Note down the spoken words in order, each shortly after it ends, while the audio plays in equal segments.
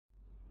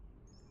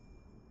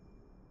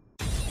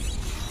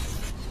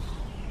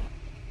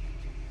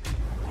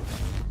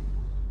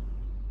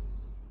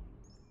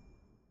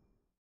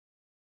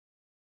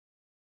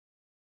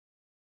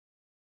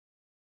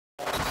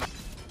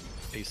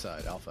A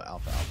side, alpha,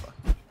 alpha, alpha.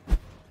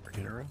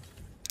 Bring it around.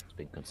 It's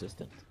been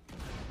consistent.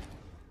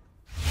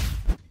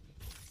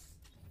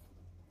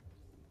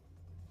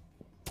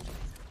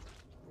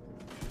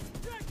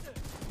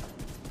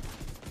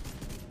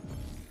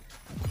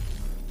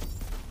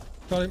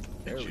 Got him.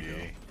 There we go.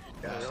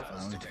 Got it,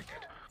 finally.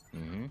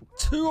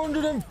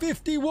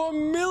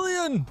 251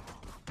 million!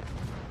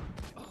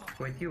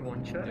 Wait, you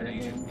one shot?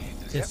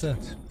 Yes, sir.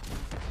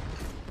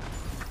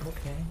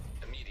 Okay.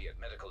 Immediate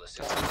medical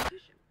assistance.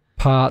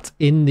 Part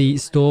in the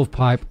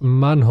stovepipe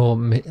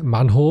manhunt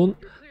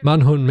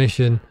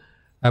mission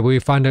where we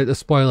find out the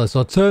spoilers.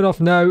 So turn off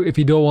now if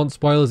you don't want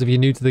spoilers, if you're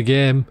new to the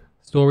game.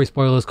 Story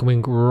spoilers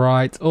coming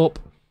right up.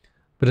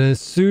 But as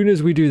soon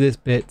as we do this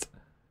bit,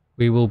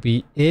 we will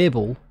be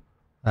able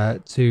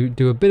to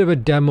do a bit of a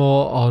demo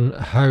on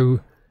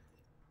how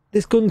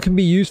this gun can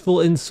be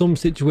useful in some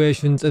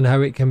situations and how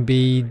it can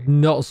be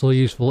not so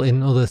useful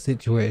in other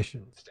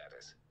situations.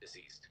 Status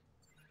deceased.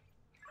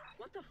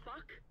 What the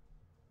fuck?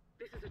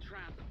 This is a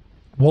trap.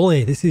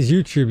 Wally, this is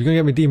YouTube. You're gonna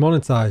get me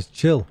demonetized.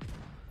 Chill.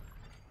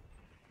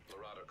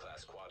 Marauder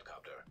class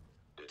quadcopter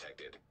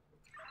detected.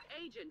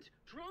 Agent,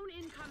 drone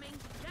incoming.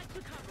 Get to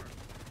cover.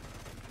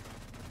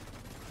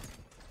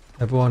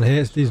 Everyone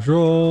hates these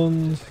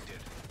drones. Detected.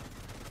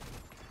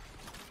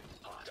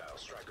 Hostile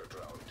striker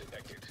drone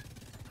detected.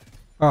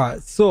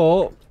 Alright,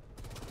 so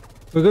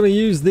we're going to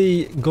use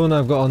the gun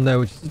I've got on there,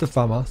 which is the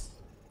FAMAS.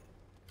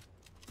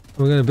 And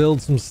we're going to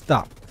build some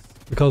stacks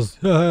because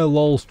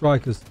lol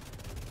strikers.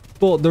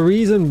 But the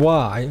reason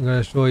why I'm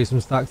going to show you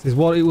some stacks is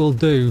what it will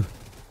do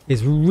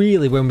is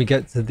really when we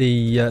get to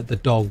the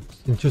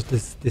dogs in just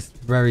this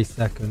very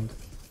second.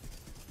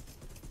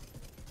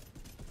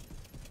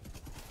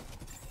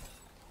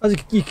 As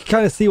you can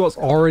kind of see what's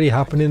already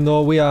happening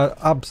though, we are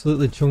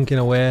absolutely chunking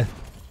away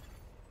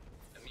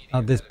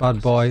at this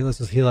bad boy. Let's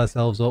just heal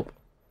ourselves up.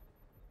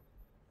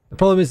 The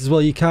problem is as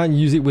well, you can't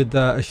use it with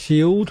a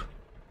shield.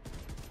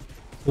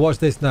 Watch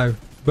this now.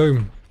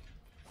 Boom.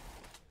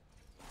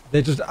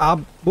 They just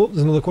whoop,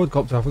 there's another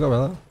quadcopter. I forgot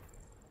about that.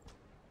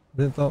 I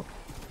didn't thought.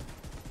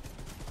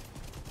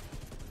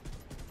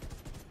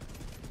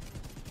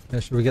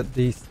 Yeah, should we get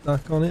the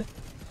stack on it?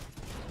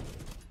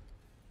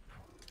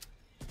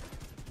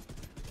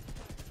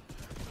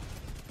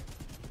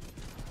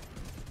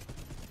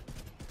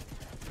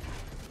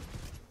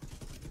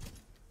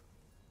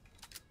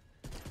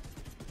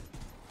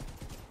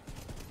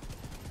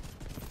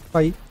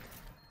 Bye.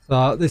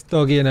 So this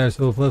dog here now,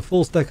 so for a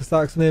full stack of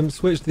stacks on him,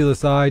 switch to the other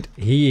side,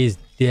 he is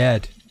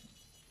dead.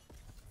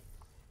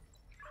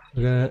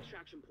 We're gonna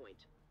Extraction point.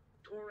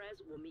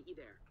 Torres will meet you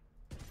there.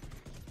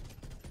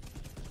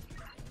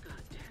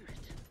 God damn it.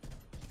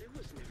 There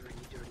was never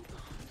any dirty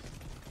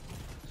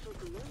bombs. So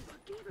Galova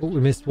gave us oh, we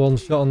missed one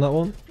shot on that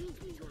one. I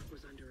think New York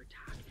was under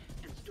attack,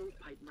 and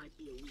Stovepipe might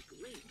be a weak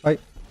link. Right.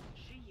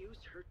 She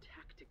used her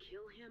tech to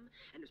kill him,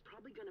 and is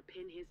probably gonna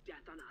pin his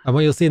death on us. And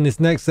what you'll see in this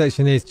next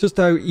section is just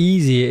how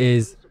easy it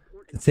is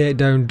to take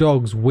down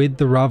dogs with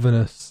the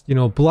Ravenous. You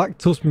know, Black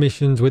Tusk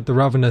missions with the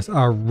Ravenous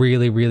are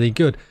really, really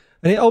good.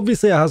 And it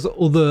obviously has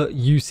other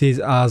uses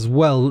as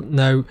well.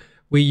 Now,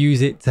 we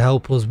use it to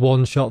help us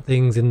one-shot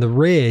things in the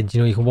raid. You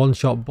know, you can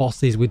one-shot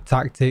bosses with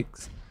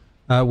tactics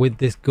with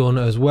this gun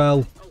as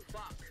well. Oh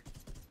fuck.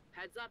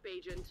 Heads up,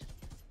 agent.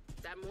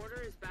 That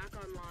mortar is back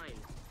online.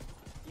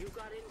 You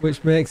got in.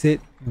 Which makes it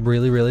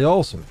really, really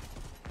awesome.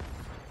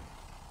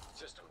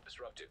 System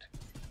disrupted.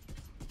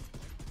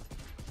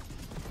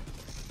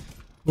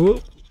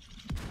 Whoop.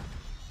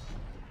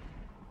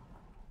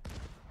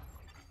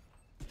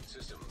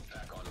 System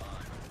back online.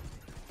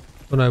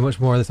 Don't know how much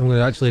more of this I'm going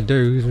to actually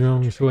do. You know,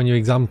 I'm showing you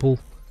example.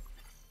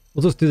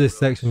 We'll just do this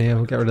section here.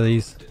 We'll get rid of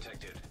these.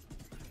 Detected.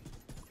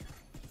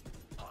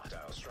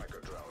 Hostile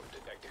striker drone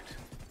detected.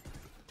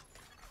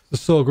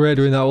 It's so great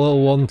doing that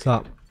little one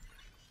tap.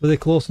 Were they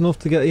close enough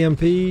to get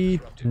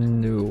EMP?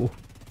 No.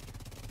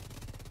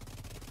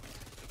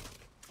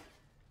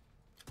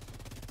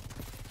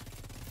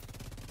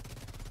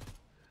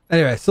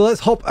 Anyway, so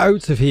let's hop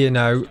out of here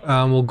now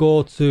and we'll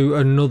go to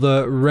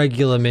another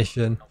regular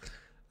mission.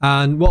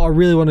 And what I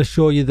really want to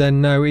show you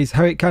then now is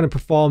how it kind of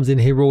performs in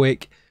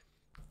heroic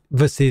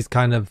versus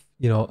kind of,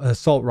 you know, an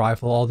assault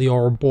rifle or the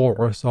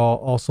Ouroboros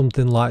or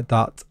something like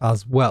that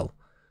as well.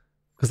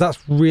 Because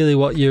that's really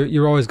what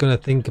you're always going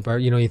to think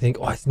about. You know, you think,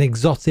 oh, it's an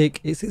exotic,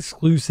 it's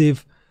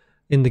exclusive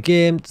in the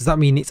game. Does that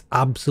mean it's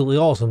absolutely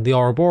awesome? The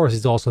Ouroboros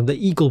is awesome. The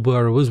Eagle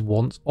Bearer was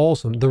once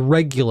awesome. The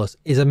Regulus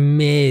is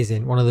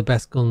amazing. One of the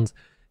best guns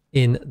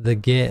in the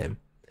game.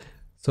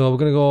 So we're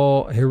going to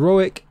go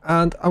heroic,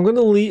 and I'm not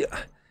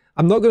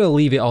going to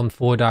leave it on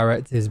 4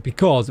 directives,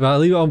 because if I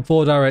leave it on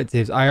 4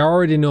 directives, I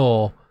already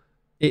know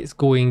it's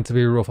going to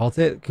be rough. I'll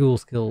take cool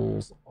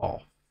skills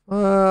off.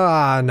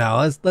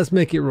 No, let's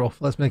make it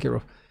rough. Let's make it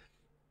rough.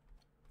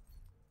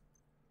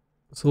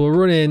 So we'll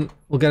run in,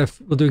 we'll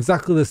do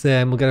exactly the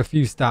same. We'll get a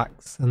few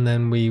stacks, and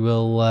then we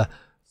will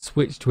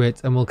switch to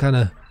it, and we'll kind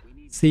of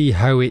see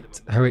how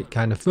it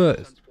kind of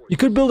fares. You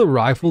could build a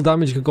rifle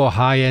damage. You could go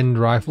high-end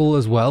rifle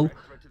as well,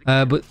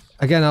 but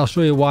again, I'll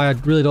show you why I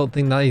really don't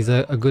think that is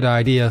a good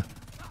idea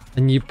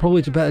and you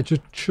probably better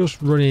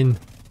just run in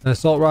an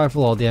assault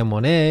rifle or the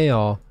M1A,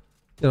 or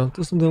you know,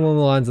 do something along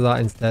the lines of that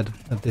instead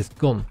of this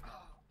gun.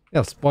 Yeah,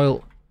 I've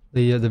spoiled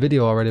the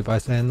video already by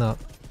saying that.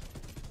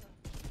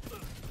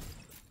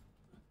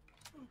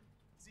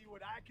 See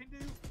what I can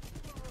do?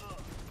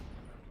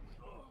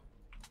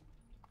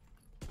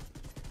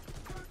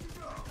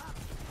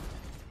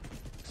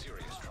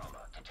 Serious trauma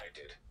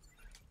detected.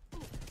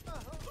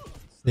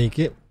 Sneak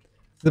it.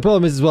 The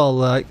problem is as well,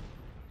 like,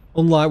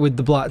 unlike with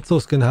the Black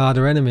Tusk and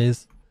harder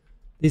enemies,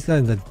 these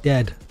guys are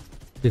dead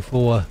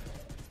before.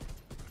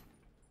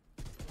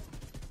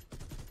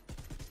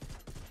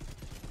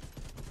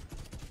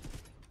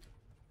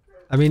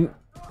 I mean,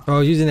 if I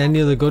was using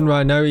any other gun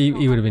right now, he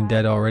would have been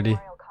dead already.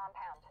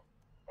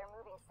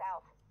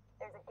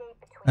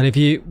 And if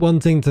you, one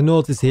thing to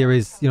notice here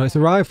is, you know, it's a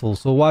rifle,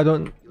 so why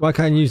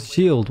can't you use the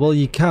shield? Well,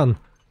 you can,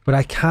 but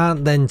I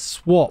can't then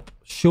swap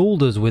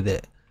shoulders with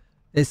it.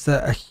 It's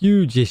a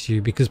huge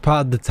issue, because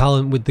part of the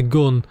talent with the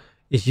gun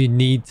is you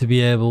need to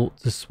be able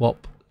to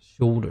swap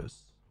shoulders.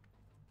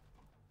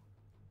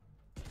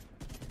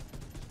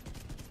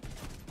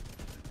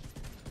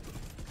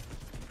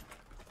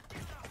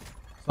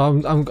 So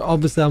I'm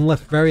obviously I'm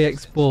left very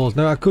exposed.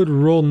 Now I could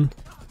run,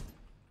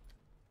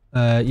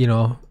 you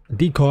know, a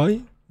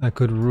decoy. I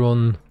could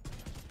run,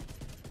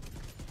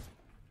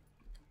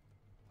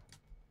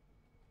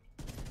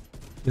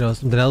 you know,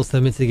 something else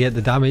to mitigate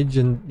the damage,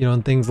 and you know,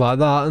 and things like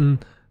that,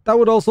 and that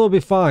would also be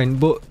fine.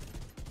 But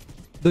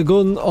the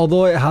gun,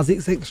 although it has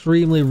its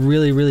extremely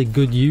really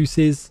good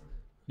uses,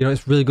 you know,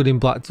 it's really good in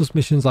Black Tusk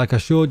missions like I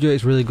showed you,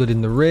 it's really good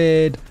in the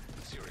raid.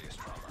 Serious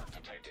trauma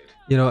detected.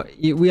 You know,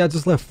 we are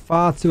just left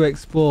far too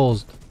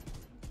exposed,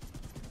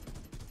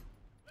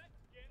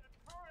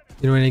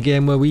 you know, in a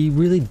game where we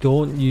really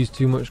don't use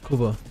too much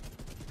cover.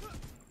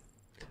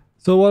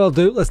 So what I'll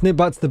do, let's nip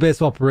back to the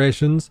base of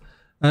operations,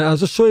 and I'll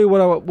just show you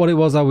what it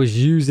was I was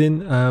using.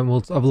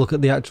 We'll have a look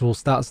at the actual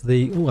stats of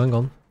the, oh, hang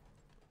on.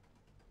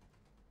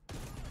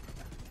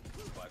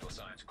 Vital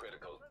signs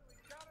critical.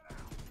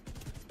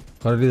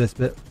 Gotta do this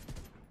bit.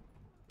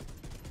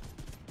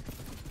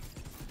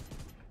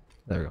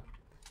 There we go.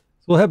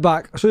 So we'll head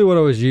back, I'll show you what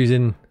I was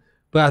using,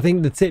 but I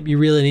think the tip you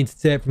really need to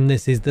take from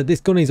this is that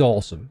this gun is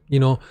awesome. You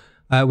know,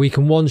 we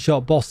can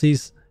one-shot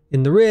bosses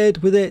in the raid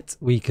with it.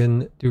 We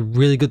can do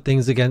really good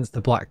things against the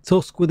Black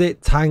Tusk with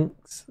it,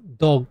 tanks,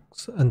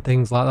 dogs, and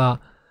things like that.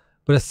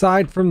 But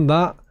aside from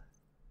that,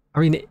 I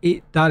mean,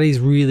 that is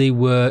really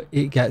where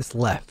it gets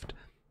left.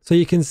 So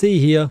you can see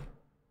here,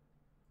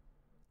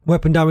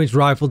 weapon damage,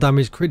 rifle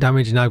damage, crit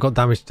damage, and I've got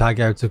damage tag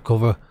out of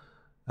cover.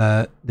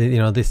 You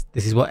know, this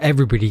is what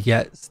everybody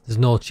gets. There's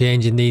no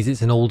change in these.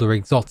 It's an older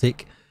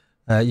exotic.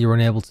 You're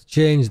unable to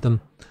change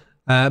them.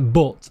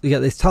 But you get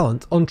this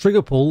talent on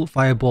trigger pull,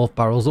 fire both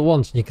barrels at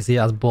once, and you can see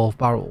it has both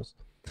barrels.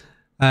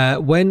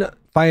 When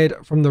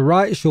fired from the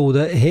right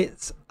shoulder,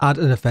 hits add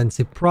an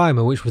offensive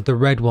primer, which was the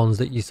red ones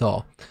that you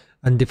saw,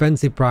 and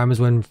defensive primers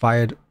when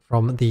fired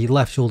from the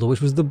left shoulder,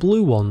 which was the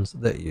blue ones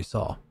that you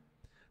saw.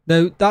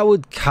 Now that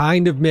would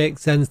kind of make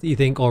sense that you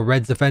think, oh,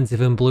 red's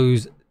offensive and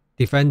blue's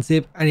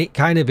defensive, and it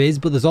kind of is,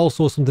 but there's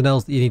also something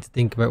else that you need to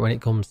think about when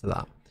it comes to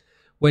that.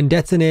 When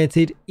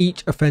detonated,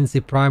 each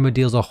offensive primer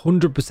deals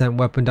 100%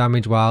 weapon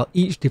damage, while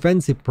each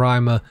defensive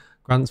primer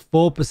grants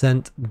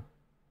 4%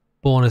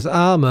 bonus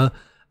armor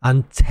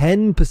and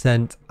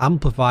 10%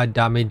 amplified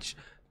damage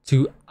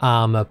to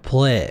armor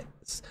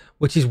plates,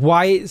 which is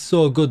why it's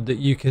so good that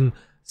you can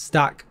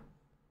stack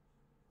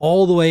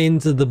all the way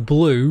into the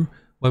blue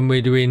when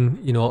we're doing,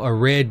 you know, a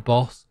raid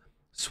boss,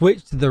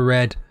 switch to the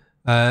red,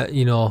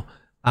 you know,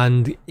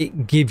 and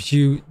it gives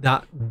you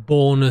that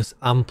bonus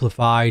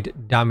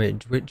amplified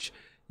damage, which,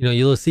 you know,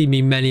 you'll see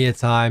me many a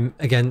time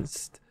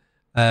against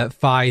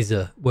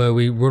Pfizer, where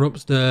we run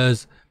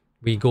upstairs,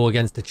 we go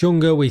against the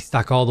Chunga, we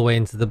stack all the way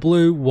into the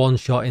blue, one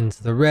shot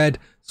into the red,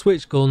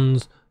 switch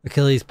guns,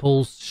 Achilles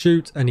pulls,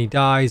 shoot, and he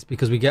dies,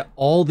 because we get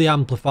all the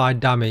amplified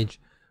damage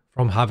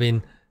from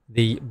having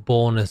the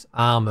bonus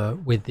armor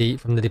with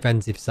from the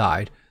defensive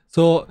side.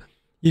 So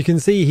you can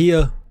see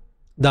here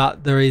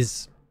that there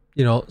is,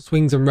 you know,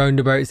 swings and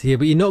roundabouts here,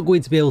 but you're not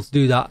going to be able to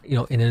do that, you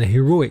know, in a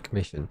heroic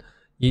mission.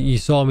 You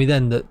saw me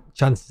then that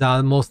chances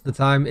are most of the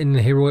time in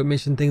a heroic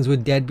mission things were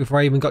dead before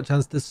I even got a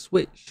chance to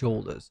switch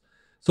shoulders.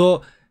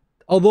 So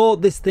although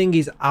this thing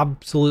is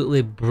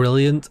absolutely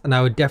brilliant, and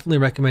I would definitely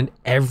recommend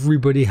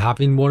everybody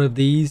having one of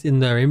these in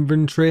their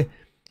inventory,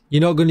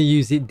 you're not going to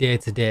use it day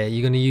to day.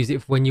 You're going to use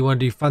it for when you want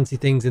to do fancy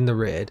things in the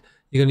raid.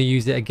 You're going to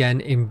use it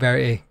again in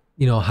very,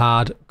 you know,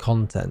 hard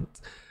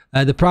content.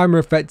 The primer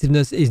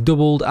effectiveness is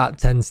doubled at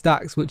 10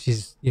 stacks, which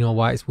is, you know,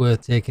 why it's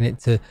worth taking it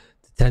to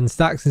 10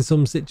 stacks in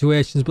some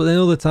situations, but then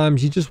other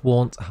times you just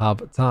won't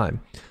have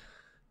time.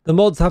 The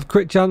mods have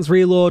crit chance,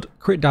 reload,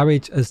 crit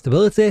damage, and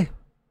stability.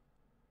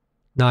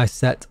 Nice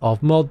set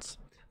of mods.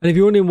 And if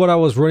you're wondering what I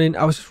was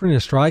just running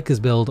a strikers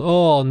build.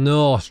 Oh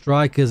no,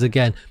 strikers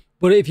again.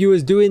 But if you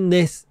was doing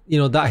this, you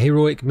know, that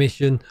heroic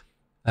mission,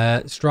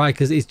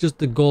 strikers is just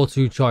the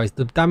go-to choice.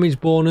 The damage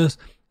bonus,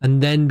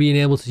 and then being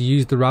able to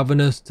use the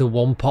Ravenous to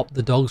one-pop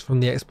the dogs from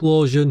the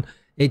explosion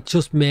It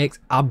just makes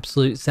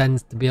absolute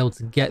sense to be able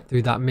to get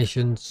through that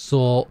mission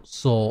so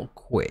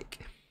quick.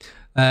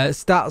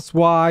 Stats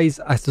wise,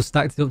 I still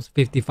stacked it up to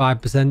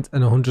 55%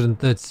 and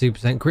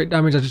 132% crit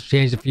damage. I just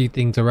changed a few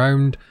things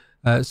around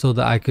so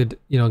that I could,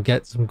 you know,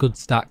 get some good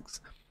stacks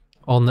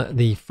on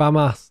the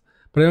FAMAS,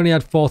 but I only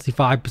had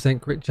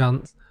 45% crit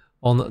chance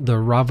on the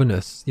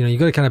Ravenous. You know, you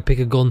got to kind of pick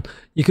a gun.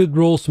 You could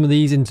roll some of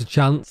these into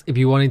chance if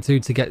you wanted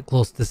to get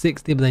close to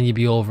 60, but then you'd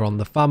be over on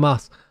the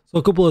FAMAS. So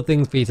a couple of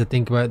things for you to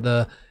think about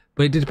there,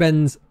 but it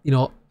depends, you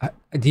know,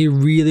 do you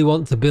really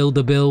want to build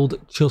a build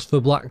just for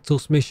Black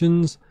Tusk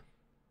missions?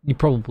 You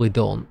probably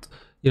don't.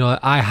 You know,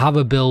 I have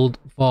a build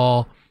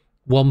for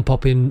one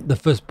pop in the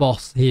first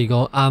boss, here you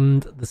go,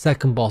 and the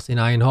second boss in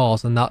Iron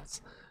Horse, and that's,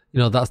 you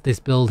know, that's this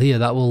build here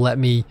that will let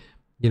me,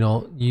 you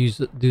know, do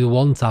the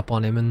one tap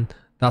on him, and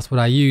that's what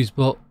I use.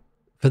 But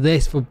for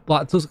this, for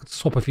Black Tusk,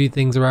 swap a few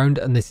things around,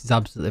 and this is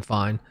absolutely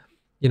fine.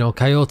 You know,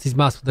 Coyote's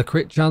Mask with the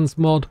crit chance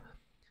mod,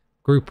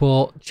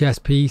 Grupo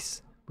chest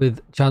piece with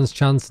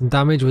chance and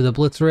damage with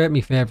Obliterate,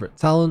 my favourite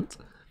talent.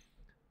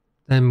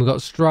 Then we've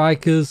got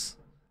Strikers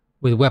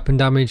with weapon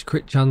damage,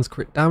 crit chance,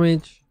 crit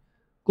damage.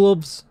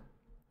 Gloves,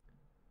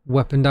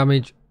 weapon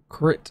damage,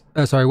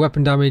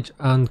 weapon damage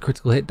and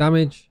critical hit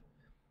damage.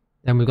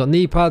 Then we've got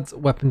knee pads,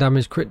 weapon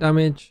damage, crit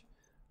damage.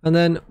 And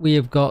then we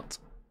have got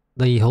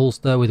the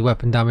holster with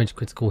weapon damage,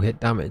 critical hit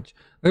damage.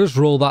 I just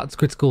roll that to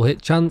critical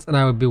hit chance and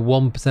I would be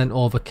 1%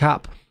 over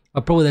cap.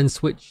 I'll probably then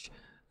switch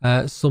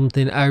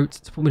something out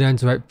to put me down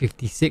to about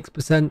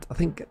 56%. I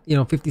think, you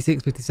know,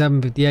 56,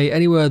 57, 58,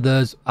 anywhere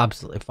there's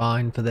absolutely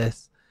fine for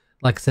this.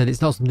 Like I said, it's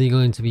not something you're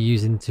going to be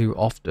using too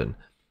often.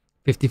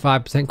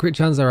 55% crit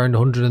chance, around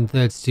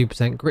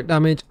 132% crit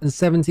damage, and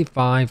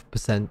 75%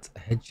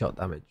 headshot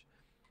damage.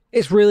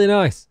 It's really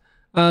nice.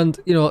 And,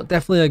 you know,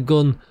 definitely a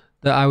gun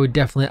that I would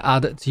definitely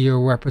add to your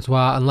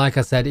repertoire. And like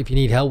I said, if you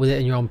need help with it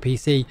and you're on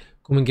PC,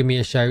 come and give me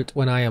a shout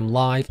when I am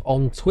live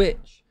on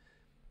Twitch.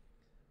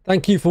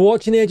 Thank you for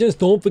watching, agents.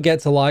 Don't forget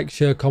to like,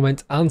 share,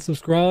 comment, and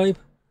subscribe.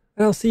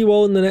 And I'll see you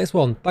all in the next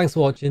one. Thanks for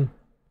watching.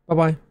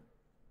 Bye-bye.